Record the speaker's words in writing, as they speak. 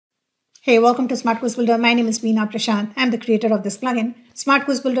Hey, welcome to Smart Quiz Builder. My name is Veena Prashant. I'm the creator of this plugin. Smart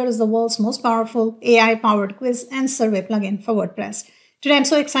Quiz Builder is the world's most powerful AI-powered quiz and survey plugin for WordPress. Today, I'm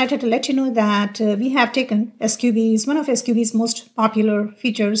so excited to let you know that we have taken one of SQB's most popular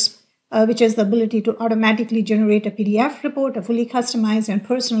features, which is the ability to automatically generate a PDF report, a fully customized and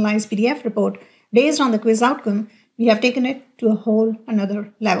personalized PDF report based on the quiz outcome. We have taken it to a whole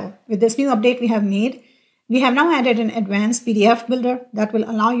another level. With this new update we have now added an advanced PDF builder that will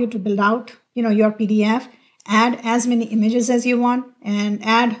allow you to build out, your PDF, add as many images as you want, and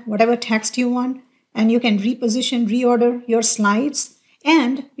add whatever text you want. And you can reorder your slides,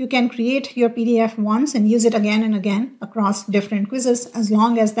 and you can create your PDF once and use it again and again across different quizzes. As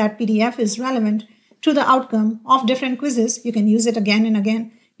long as that PDF is relevant to the outcome of different quizzes, you can use it again and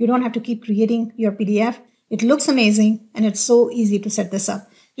again. You don't have to keep creating your PDF. It looks amazing, and it's so easy to set this up.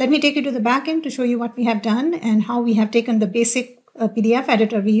 Let me take you to the back end to show you what we have done and how we have taken the basic PDF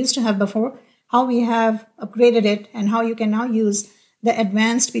editor we used to have before, how we have upgraded it, and how you can now use the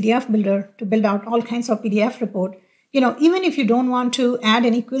advanced PDF builder to build out all kinds of PDF report. Even if you don't want to add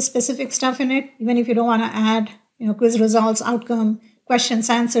any quiz specific stuff in it, even if you don't want to add, quiz results, outcome, questions,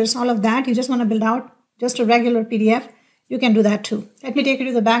 answers, all of that, you just want to build out just a regular PDF, you can do that too. Let me take you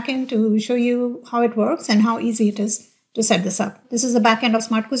to the back end to show you how it works and how easy it is to set this up. This is the back end of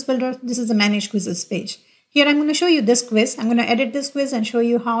Smart Quiz Builder. This is the Manage Quizzes page. Here I'm going to show you this quiz. I'm going to edit this quiz and show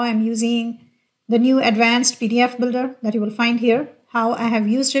you how I'm using the new advanced PDF builder that you will find here, how I have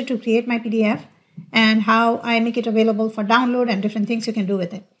used it to create my PDF, and how I make it available for download and different things you can do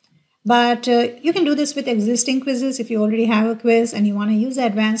with it. But you can do this with existing quizzes. If you already have a quiz and you want to use the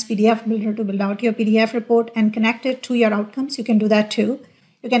advanced PDF builder to build out your PDF report and connect it to your outcomes, you can do that too.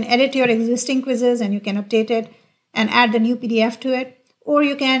 You can edit your existing quizzes and you can update it and add the new PDF to it. Or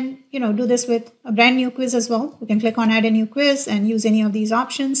you can, do this with a brand new quiz as well. You can click on add a new quiz and use any of these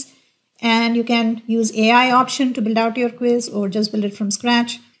options. And you can use AI option to build out your quiz or just build it from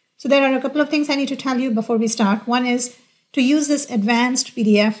scratch. So there are a couple of things I need to tell you before we start. One is to use this advanced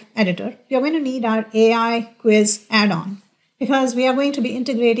PDF editor, you're going to need our AI quiz add-on because we are going to be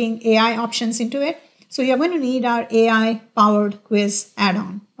integrating AI options into it. So you're going to need our AI powered quiz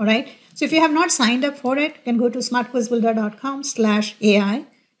add-on. All right. So if you have not signed up for it, you can go to smartquizbuilder.com/AI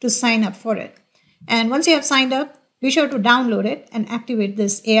to sign up for it. And once you have signed up, be sure to download it and activate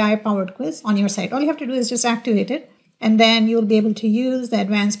this AI-powered quiz on your site. All you have to do is just activate it, and then you'll be able to use the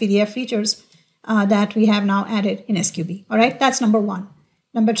advanced PDF features that we have now added in SQB. All right, that's number one.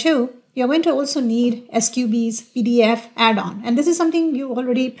 Number two, you're going to also need SQB's PDF add-on. And this is something you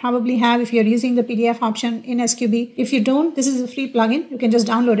already probably have if you're using the PDF option in SQB. If you don't, this is a free plugin. You can just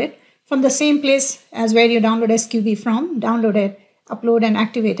download it from the same place as where you download SQB from. Download it, upload, and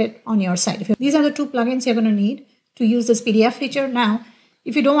activate it on your site. These are the two plugins you're going to need to use this PDF feature. Now,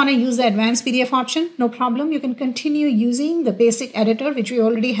 if you don't want to use the advanced PDF option, no problem. You can continue using the basic editor, which we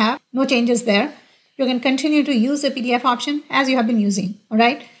already have. No changes there. You can continue to use the PDF option as you have been using. All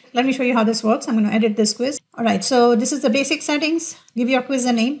right. Let me show you how this works. I'm going to edit this quiz. All right. So this is the basic settings. Give your quiz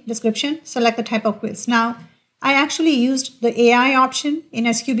a name, description, select the type of quiz. Now, I actually used the AI option in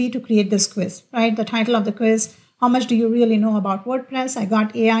SQB to create this quiz, right? The title of the quiz, how much do you really know about WordPress? I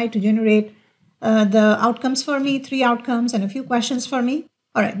got AI to generate the outcomes for me, 3 outcomes and a few questions for me.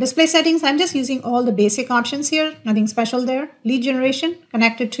 All right, display settings, I'm just using all the basic options here, nothing special there. Lead generation,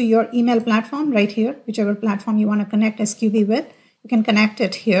 connected to your email platform right here, whichever platform you want to connect SQB with, you can connect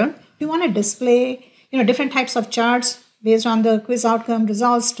it here. If you want to display, different types of charts based on the quiz outcome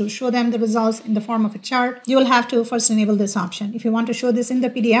results to show them the results in the form of a chart, you will have to first enable this option. If you want to show this in the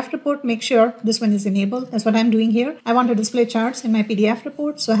PDF report, make sure this one is enabled. That's what I'm doing here. I want to display charts in my PDF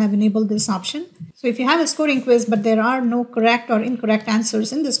report, so I have enabled this option. So if you have a scoring quiz, but there are no correct or incorrect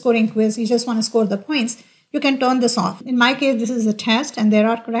answers in the scoring quiz, you just want to score the points, you can turn this off. In my case, this is a test and there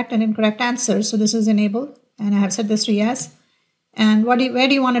are correct and incorrect answers. So this is enabled and I have set this to yes. And where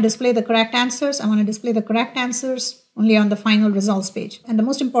do you want to display the correct answers? I want to display the correct answers only on the final results page. And the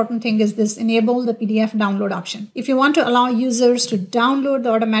most important thing is this enable the PDF download option. If you want to allow users to download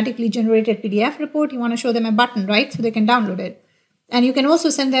the automatically generated PDF report, you want to show them a button, right? So they can download it. And you can also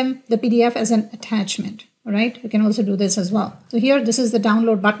send them the PDF as an attachment, all right? You can also do this as well. So here, this is the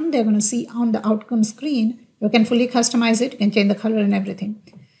download button. They're going to see on the outcome screen. You can fully customize it. You can change the color and everything.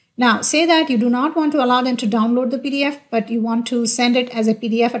 Now, say that you do not want to allow them to download the PDF, but you want to send it as a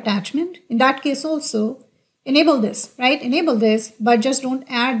PDF attachment. In that case also, enable this, right? Enable this, but just don't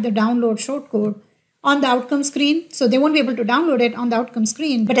add the download shortcode on the outcome screen. So they won't be able to download it on the outcome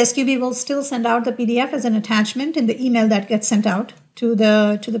screen, but SQB will still send out the PDF as an attachment in the email that gets sent out to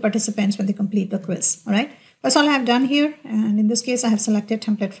the participants when they complete the quiz, all right? That's all I have done here. And in this case, I have selected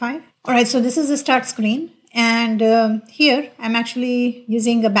template 5. All right, so this is the start screen. And here I'm actually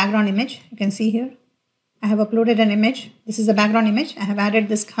using a background image. You can see here, I have uploaded an image. This is the background image. I have added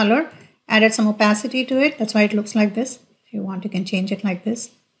this color, added some opacity to it. That's why it looks like this. If you want, you can change it like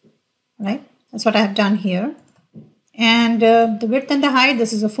this. All right, that's what I have done here. And the width and the height,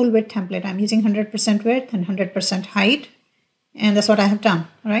 this is a full width template. I'm using 100% width and 100% height. And that's what I have done,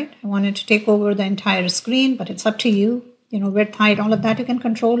 all right? I wanted to take over the entire screen, but it's up to you. Width, height, all of that you can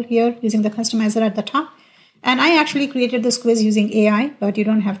control here using the customizer at the top. And I actually created this quiz using AI, but you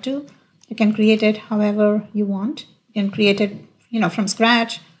don't have to. You can create it however you want. You can create it, from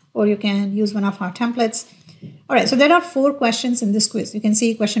scratch, or you can use one of our templates. All right, so there are 4 questions in this quiz. You can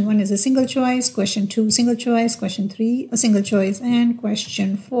see question 1 is a single choice, question 2, single choice, question 3, a single choice, and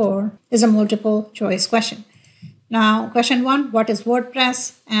question 4 is a multiple choice question. Now, question 1, what is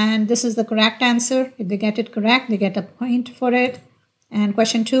WordPress? And this is the correct answer. If they get it correct, they get a point for it. And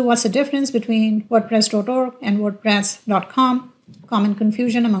question 2, what's the difference between WordPress.org and WordPress.com? Common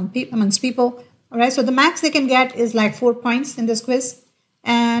confusion amongst people. All right, so the max they can get is like 4 points in this quiz.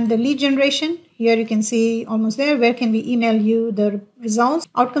 And the lead generation, here you can see almost there. Where can we email you the results?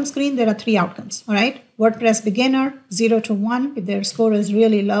 Outcome screen, there are 3 outcomes. All right, WordPress beginner, 0 to 1. If their score is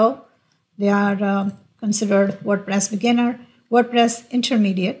really low, they are considered WordPress beginner. WordPress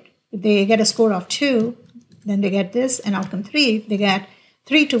intermediate, if they get a score of 2, then they get this. And outcome 3, if they get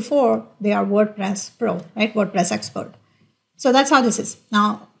 3 to 4, they are WordPress pro, right? WordPress expert. So that's how this is.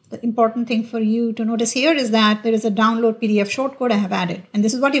 Now, the important thing for you to notice here is that there is a download PDF shortcode I have added. And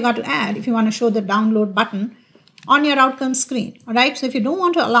this is what you got to add if you want to show the download button on your outcome screen. All right. So if you don't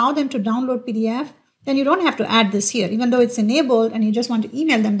want to allow them to download PDF, then you don't have to add this here. Even though it's enabled and you just want to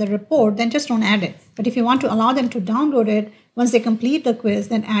email them the report, then just don't add it. But if you want to allow them to download it once they complete the quiz,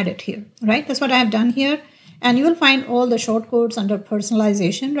 then add it here. All right. That's what I have done here. And you will find all the shortcodes under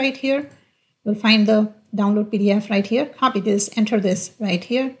personalization right here. You'll find the download PDF right here. Copy this, enter this right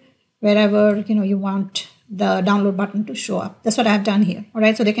here, wherever you want the download button to show up. That's what I've done here. All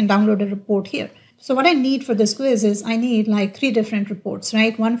right, so they can download a report here. So what I need for this quiz is I need like 3 different reports,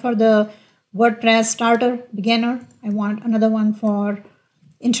 right? One for the WordPress starter, beginner. I want another one for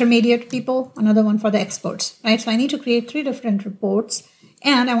intermediate people, another one for the experts, right? So I need to create 3 different reports.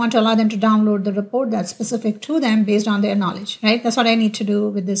 And I want to allow them to download the report that's specific to them based on their knowledge, right? That's what I need to do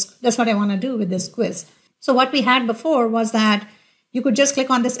with this. That's what I want to do with this quiz. So what we had before was that you could just click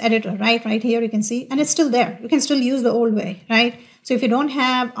on this editor, right? Right here, you can see, and it's still there. You can still use the old way, right? So if you don't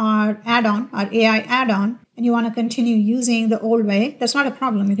have our add-on, our AI add-on, and you want to continue using the old way, that's not a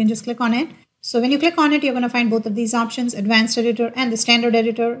problem. You can just click on it. So when you click on it, you're going to find both of these options, advanced editor and the standard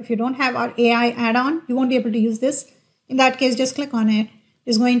editor. If you don't have our AI add-on, you won't be able to use this. In that case, just click on it.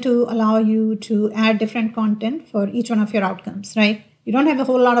 Is going to allow you to add different content for each one of your outcomes, right? You don't have a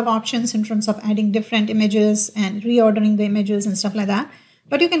whole lot of options in terms of adding different images and reordering the images and stuff like that,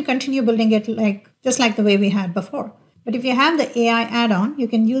 but you can continue building it just like the way we had before. But if you have the AI add-on, you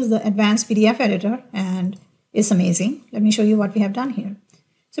can use the advanced PDF editor, and it's amazing. Let me show you what we have done here.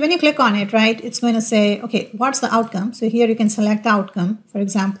 So when you click on it, right, it's going to say, okay, what's the outcome? So here you can select the outcome. For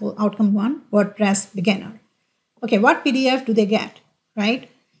example, outcome 1, WordPress beginner. Okay, what PDF do they get?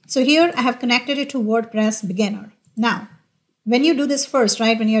 Right? So here I have connected it to WordPress beginner. Now, when you do this first,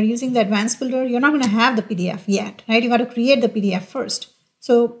 right, when you're using the advanced builder, you're not going to have the PDF yet, right? You got to create the PDF first.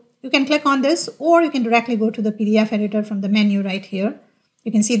 So you can click on this, or you can directly go to the PDF editor from the menu right here.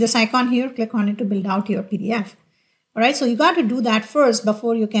 You can see this icon here, click on it to build out your PDF. All right, so you got to do that first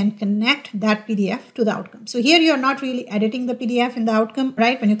before you can connect that PDF to the outcome. So here you're not really editing the PDF in the outcome,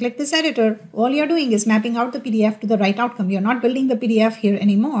 right? When you click this editor, all you're doing is mapping out the PDF to the right outcome. You're not building the PDF here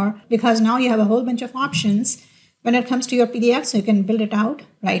anymore because now you have a whole bunch of options when it comes to your PDF. So you can build it out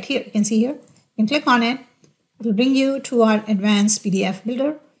right here. You can see here, you can click on it. It will bring you to our advanced PDF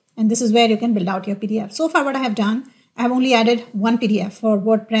builder. And this is where you can build out your PDF. So far what I have done, I have only added 1 PDF for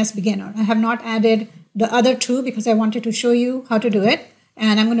WordPress beginner. I have not added the other 2 because I wanted to show you how to do it.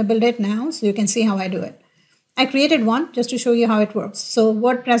 And I'm going to build it now so you can see how I do it. I created one just to show you how it works. So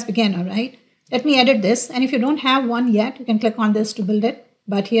WordPress beginner, right? Let me edit this. And if you don't have one yet, you can click on this to build it.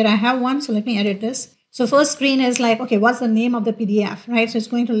 But here I have one, so let me edit this. So first screen is like, okay, what's the name of the PDF, right? So it's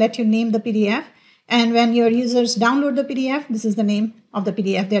going to let you name the PDF. And when your users download the PDF, this is the name of the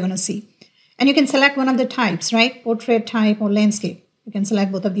PDF they're going to see. And you can select one of the types, right? Portrait type or landscape. You can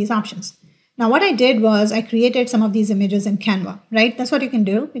select both of these options. Now, what I did was I created some of these images in Canva, right? That's what you can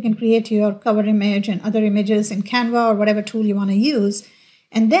do. You can create your cover image and other images in Canva or whatever tool you want to use.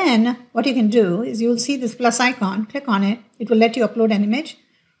 And then what you can do is you'll see this plus icon, click on it. It will let you upload an image,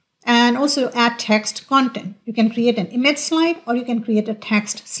 and also add text content. You can create an image slide or you can create a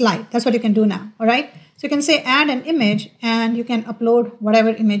text slide. That's what you can do now, all right? So you can say add an image and you can upload whatever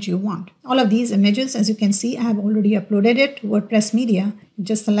image you want. All of these images, as you can see, I have already uploaded it to WordPress Media. You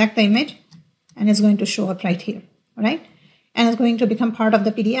just select the image and it's going to show up right here, all right? And it's going to become part of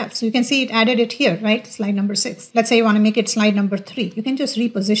the PDF. So you can see it added it here, right? Slide number 6. Let's say you want to make it slide number 3. You can just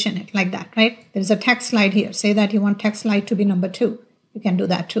reposition it like that, right? There's a text slide here. Say that you want text slide to be number 2. You can do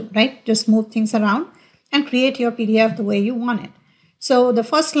that too, right? Just move things around and create your PDF the way you want it. So the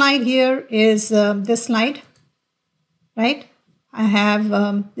first slide here is this slide, right? I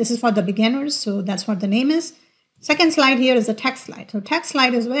have, this is for the beginners, so that's what the name is. Second slide here is a text slide. So text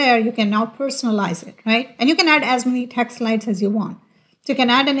slide is where you can now personalize it, right? And you can add as many text slides as you want. So you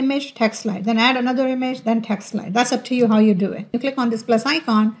can add an image, text slide, then add another image, then text slide. That's up to you how you do it. You click on this plus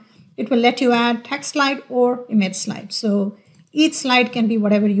icon, it will let you add text slide or image slide. So each slide can be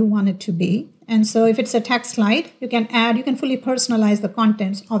whatever you want it to be. And so if it's a text slide, you can fully personalize the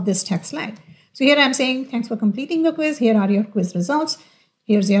contents of this text slide. So here I'm saying, thanks for completing the quiz. Here are your quiz results.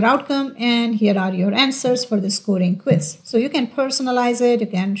 Here's your outcome. And here are your answers for the scoring quiz. So you can personalize it. You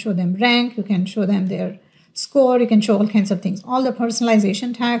can show them rank. You can show them their score. You can show all kinds of things. All the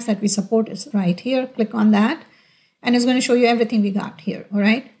personalization tags that we support is right here. Click on that. And it's going to show you everything we got here. All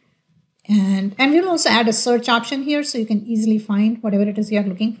right. And we'll also add a search option here so you can easily find whatever it is you're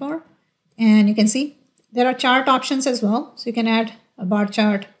looking for. And you can see there are chart options as well. So you can add a bar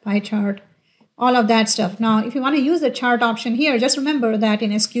chart, pie chart, all of that stuff. Now, if you want to use the chart option here, just remember that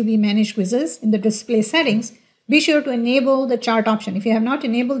in SQB Manage Quizzes, in the display settings, be sure to enable the chart option. If you have not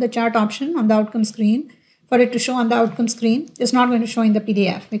enabled the chart option on the outcome screen, for it to show on the outcome screen, it's not going to show in the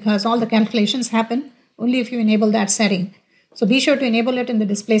PDF because all the calculations happen only if you enable that setting. So be sure to enable it in the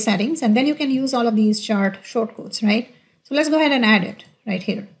display settings, and then you can use all of these chart shortcodes, right? So let's go ahead and add it right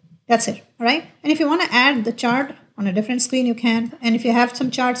here. That's it, all right? And if you want to add the chart on a different screen, you can. And if you have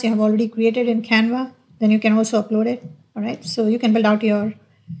some charts you have already created in Canva, then you can also upload it, all right? So you can build out your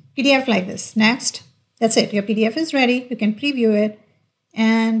PDF like this. Next, that's it. Your PDF is ready. You can preview it,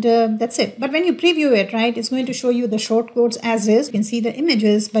 and that's it. But when you preview it, right, it's going to show you the shortcodes as is. You can see the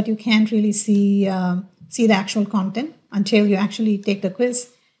images, but you can't really see the actual content until you actually take the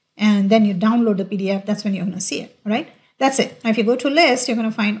quiz and then you download the PDF. That's when you're going to see it, all right? That's it. Now, if you go to list, you're going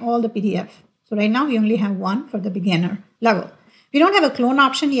to find all the PDF. So right now we only have one for the beginner level. We don't have a clone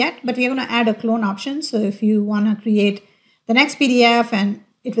option yet, but we're going to add a clone option. So if you want to create the next PDF and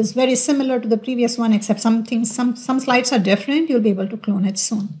it was very similar to the previous one, except some slides are different, you'll be able to clone it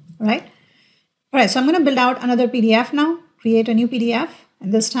soon, all right? All right, so I'm going to build out another PDF now, create a new PDF,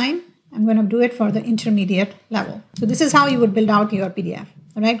 and this time I'm going to do it for the intermediate level. So this is how you would build out your PDF.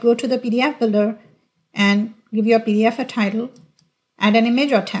 All right, go to the PDF builder and give your PDF a title, add an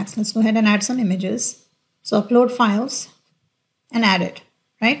image or text. Let's go ahead and add some images. So upload files and add it,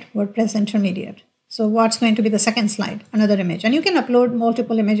 right? WordPress intermediate. So what's going to be the second slide? Another image. And you can upload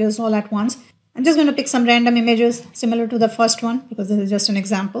multiple images all at once. I'm just going to pick some random images similar to the first one because this is just an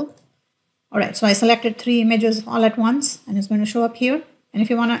example. All right, so I selected 3 images all at once and it's going to show up here. And if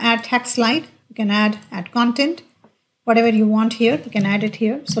you want to add text slide, you can add content, whatever you want here, you can add it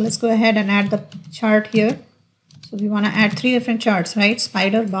here. So let's go ahead and add the chart here. So we want to add 3 different charts, right?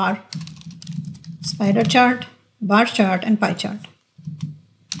 Spider, bar, spider chart, bar chart, and pie chart.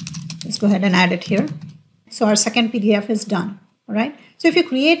 Let's go ahead and add it here. So our second PDF is done, all right? So if you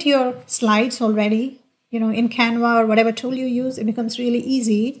create your slides already, in Canva or whatever tool you use, it becomes really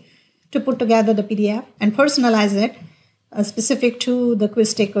easy to put together the PDF and personalize it specific to the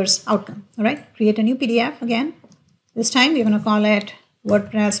quiz taker's outcome, all right? Create a new PDF again. This time we're going to call it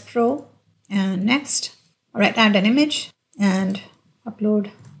WordPress Pro, and next. All right, add an image and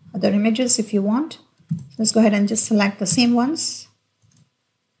upload other images if you want. So let's go ahead and just select the same ones.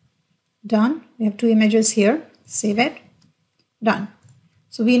 Done. We have 2 images here. Save it. Done.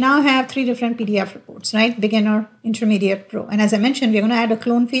 So we now have 3 different PDF reports, right? Beginner, intermediate, pro. And as I mentioned, we're going to add a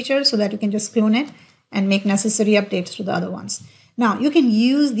clone feature so that you can just clone it and make necessary updates to the other ones. Now, you can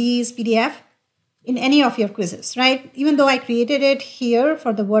use these PDF in any of your quizzes, right? Even though I created it here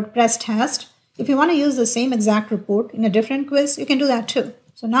for the WordPress test, if you want to use the same exact report in a different quiz, you can do that too.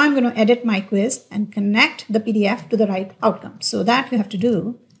 So now I'm going to edit my quiz and connect the PDF to the right outcome. So that you have to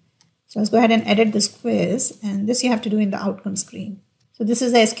do. So let's go ahead and edit this quiz, and this you have to do in the outcome screen. So this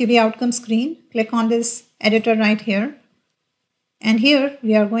is the SQB outcome screen. Click on this editor right here. And here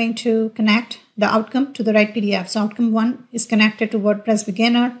we are going to connect the outcome to the right PDF. So outcome 1 is connected to WordPress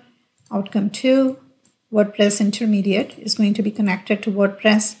beginner. Outcome 2, WordPress intermediate, is going to be connected to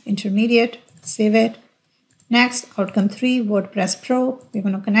WordPress intermediate. Save it. Next, outcome 3, WordPress Pro. We're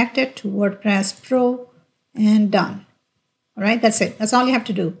going to connect it to WordPress Pro and done. All right, that's it. That's all you have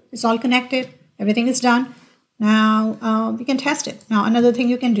to do. It's all connected. Everything is done. Now we can test it. Now another thing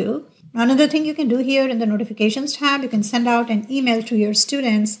you can do here in the notifications tab, you can send out an email to your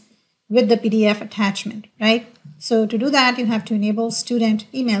students with the PDF attachment, right? So to do that, you have to enable student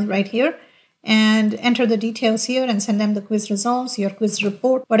email right here and enter the details here and send them the quiz results, your quiz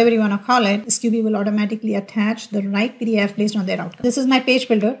report, whatever you want to call it. SQB will automatically attach the right PDF based on their outcome. This is my page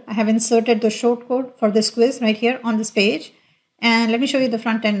builder. I have inserted the shortcode for this quiz right here on this page. And let me show you the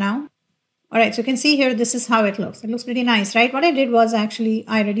front end now. All right, so you can see here, this is how it looks. It looks pretty nice, right? What I did was actually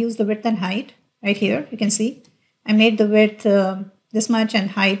I reduced the width and height right here. You can see I made the width this much and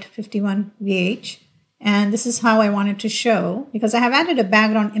height 51 VH. And this is how I wanted to show, because I have added a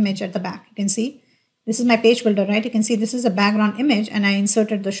background image at the back. You can see this is my page builder, right? You can see this is a background image and I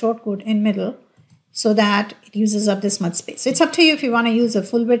inserted the shortcode in middle so that it uses up this much space. So it's up to you if you want to use a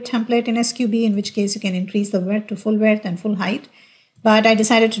full width template in SQB, in which case you can increase the width to full width and full height. But I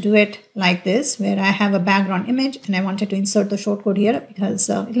decided to do it like this, where I have a background image and I wanted to insert the shortcode here because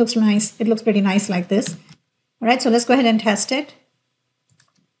it looks nice. It looks pretty nice like this. All right, so let's go ahead and test it.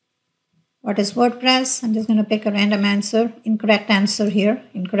 What is WordPress? I'm just going to pick a random answer. Incorrect answer here.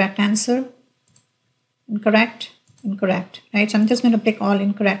 Incorrect answer. Incorrect. Incorrect. Right, so I'm just going to pick all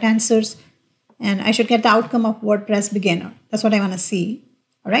incorrect answers and I should get the outcome of WordPress beginner. That's what I want to see.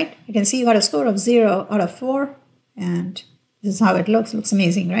 All right, you can see you got a score of 0 out of 4 and this is how it looks. It looks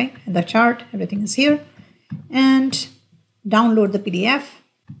amazing, right? And the chart, everything is here. And download the PDF.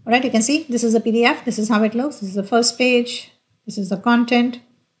 All right, you can see this is a PDF. This is how it looks. This is the first page. This is the content,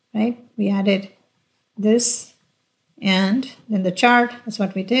 right? We added this and then the chart. That's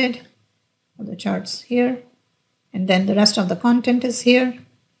what we did. The chart's here. And then the rest of the content is here.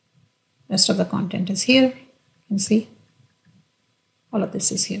 Rest of the content is here. You can see all of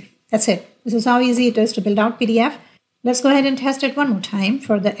this is here. That's it. This is how easy it is to build out PDF. Let's go ahead and test it one more time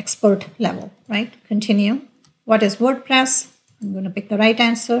for the expert level, right? Continue. What is WordPress? I'm going to pick the right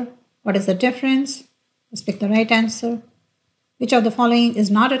answer. What is the difference? Let's pick the right answer. Which of the following is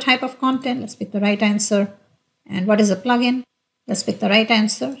not a type of content? Let's pick the right answer. And what is a plugin? Let's pick the right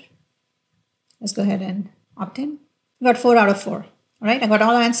answer. Let's go ahead and opt in. I got 4 out of 4. All right, I got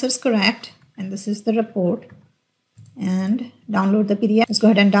all answers correct. And this is the report. And download the PDF. Let's go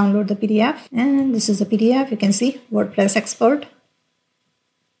ahead and download the PDF. And this is the PDF. You can see WordPress expert.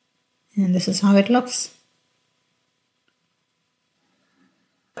 And this is how it looks.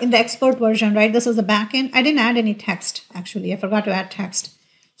 In the export version, right, this is the backend. I didn't add any text, actually. I forgot to add text.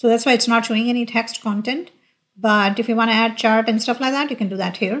 So that's why it's not showing any text content. But if you want to add chart and stuff like that, you can do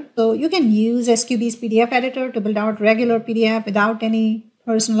that here. So you can use SQB's PDF editor to build out regular PDF without any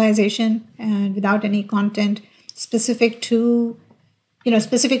personalization and without any content specific to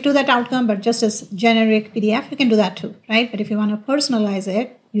that outcome, but just as generic PDF, you can do that too, right? But if you want to personalize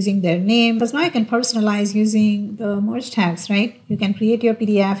it using their name, because now you can personalize using the merge tags, right? You can create your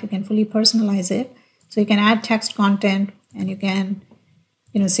PDF, you can fully personalize it. So you can add text content and you can,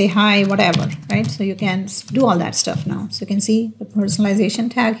 say hi, whatever, right? So you can do all that stuff now. So you can see the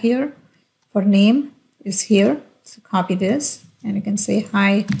personalization tag here for name is here. So copy this and you can say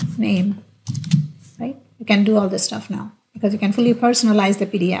hi name, right? You can do all this stuff now because you can fully personalize the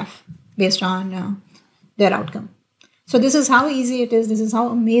PDF based on their outcome. So this is how easy it is. This is how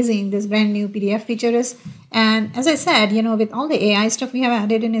amazing this brand new PDF feature is. And as I said, with all the AI stuff we have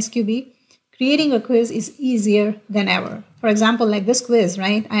added in SQB, creating a quiz is easier than ever. For example, like this quiz,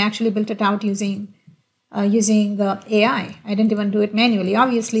 right? I actually built it out using AI. I didn't even do it manually.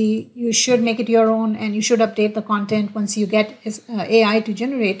 Obviously, you should make it your own and you should update the content once you get AI to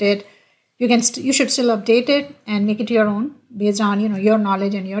generate it. You should still update it and make it your own based on your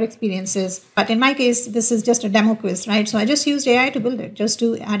knowledge and your experiences. But in my case, this is just a demo quiz, right? So I just used AI to build it, just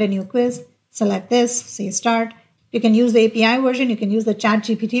to add a new quiz. Select this, say start. You can use the API version. You can use the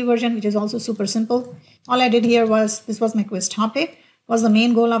ChatGPT version, which is also super simple. All I did here was, this was my quiz topic, was the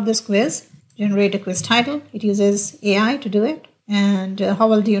main goal of this quiz. Generate a quiz title. It uses AI to do it. And how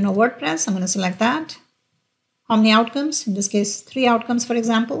well do you know WordPress? I'm going to select that. How many outcomes? In this case, 3 outcomes, for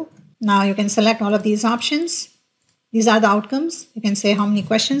example. Now you can select all of these options. These are the outcomes. You can say how many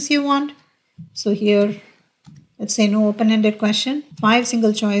questions you want. So here, let's say no open-ended question, 5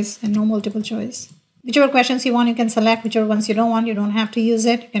 single choice and no multiple choice. Whichever questions you want, you can select. Whichever ones you don't want, you don't have to use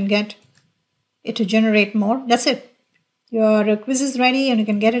it. You can get it to generate more. That's it. Your quiz is ready and you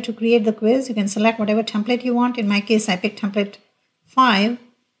can get it to create the quiz. You can select whatever template you want. In my case, I picked template 5.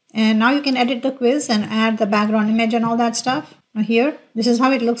 And now you can edit the quiz and add the background image and all that stuff. Now here, this is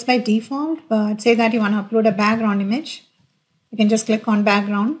how it looks by default, but say that you want to upload a background image. You can just click on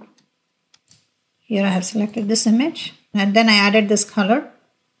background. Here I have selected this image, and then I added this color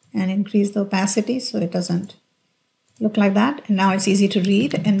and increased the opacity so it doesn't look like that. And now it's easy to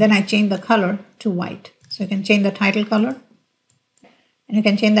read. And then I change the color to white. So you can change the title color. And you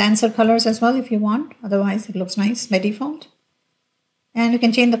can change the answer colors as well if you want. Otherwise, it looks nice by default. And you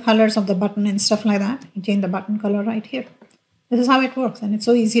can change the colors of the button and stuff like that. You can change the button color right here. This is how it works. And it's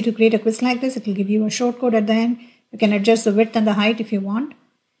so easy to create a quiz like this. It will give you a shortcode at the end. You can adjust the width and the height if you want.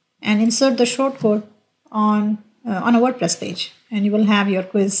 And insert the shortcode on a WordPress page. And you will have your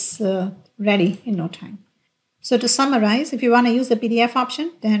quiz ready in no time. So to summarize, if you want to use the PDF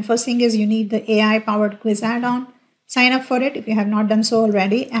option, then first thing is you need the AI-powered quiz add-on. Sign up for it. If you have not done so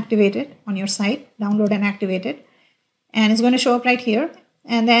already, activate it on your site. Download and activate it. And it's going to show up right here.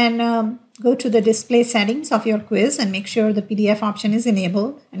 And then go to the display settings of your quiz and make sure the PDF option is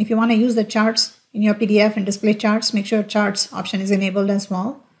enabled. And if you want to use the charts in your PDF and display charts, make sure charts option is enabled as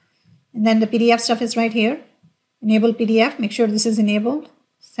well. And then the PDF stuff is right here. Enable PDF, make sure this is enabled.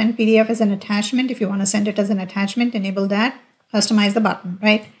 Send PDF as an attachment. If you want to send it as an attachment, enable that. Customize the button,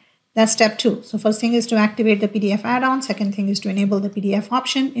 right? That's step 2. So first thing is to activate the PDF add-on. Second thing is to enable the PDF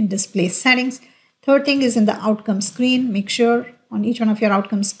option in display settings. Third thing is in the outcome screen. Make sure on each one of your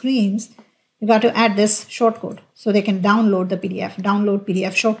outcome screens, you got to add this shortcode so they can download the PDF, download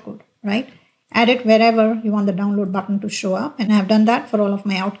PDF shortcode, right? Add it wherever you want the download button to show up. And I've done that for all of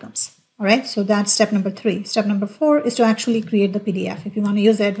my outcomes. All right, so that's step number 3. Step number 4 is to actually create the PDF. If you want to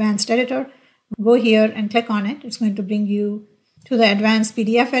use the advanced editor, go here and click on it. It's going to bring you to the advanced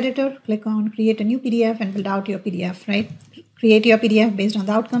PDF editor. Click on create a new PDF and build out your PDF, right? Create your PDF based on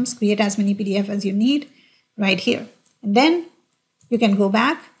the outcomes. Create as many PDF as you need right here. And then you can go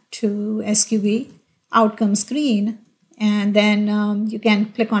back to SQB outcome screen, and then you can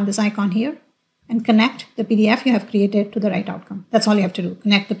click on this icon here and connect the PDF you have created to the right outcome. That's all you have to do.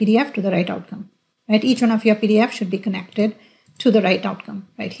 Connect the PDF to the right outcome, right? Each one of your PDF should be connected to the right outcome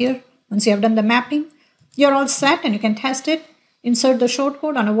right here. Once you have done the mapping, you're all set and you can test it. Insert the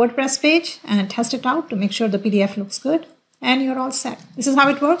shortcode on a WordPress page and test it out to make sure the PDF looks good, and you're all set. This is how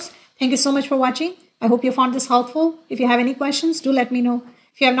it works. Thank you so much for watching. I hope you found this helpful. If you have any questions, do let me know.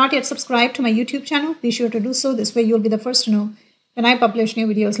 If you have not yet subscribed to my YouTube channel, be sure to do so. This way you'll be the first to know when I publish new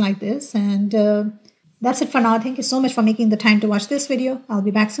videos like this. And that's it for now. Thank you so much for making the time to watch this video. I'll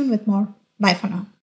be back soon with more. Bye for now.